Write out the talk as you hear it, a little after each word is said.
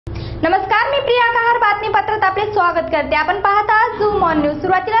नमस्कार, मी प्रिया कहार बातमीपत्रात आपले स्वागत करते। आपण पाहत आहात zoomonnews।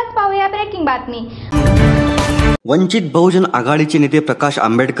 सुरुवातीलाच पाहूया ब्रेकिंग बातमी। वंचित बहुजन आघाडीचे नेते प्रकाश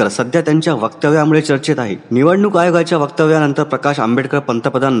आंबेडकर सध्या त्यांच्या वक्तव्यामुळे चर्चेत आहे। निवडणूक आयोगाच्या वक्तव्यानंतर प्रकाश आंबेडकर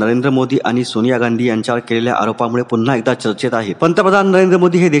पंतप्रधान नरेंद्र मोदी आणि सोनिया गांधी यांच्यावर केलेल्या आरोपामुळे पुन्हा एकदा चर्चेत आहे। पंतप्रधान नरेंद्र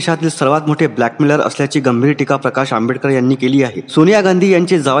मोदी हे देशातील सर्वात मोठे ब्लॅकमेलर असल्याची गंभीर टीका प्रकाश आंबेडकर यांनी केली आहे। सोनिया गांधी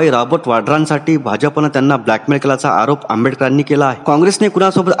यांचे जावई रॉबर्ट वाड्रांसाठी भाजपने त्यांना ब्लॅकमेल केल्याचा आरोप आंबेडकरांनी केला आहे। काँग्रेसने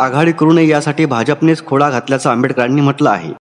कुणासोबत आघाडी करू नये यासाठी भाजपनेच खोडा घातल्याचं आंबेडकरांनी म्हटलं आहे।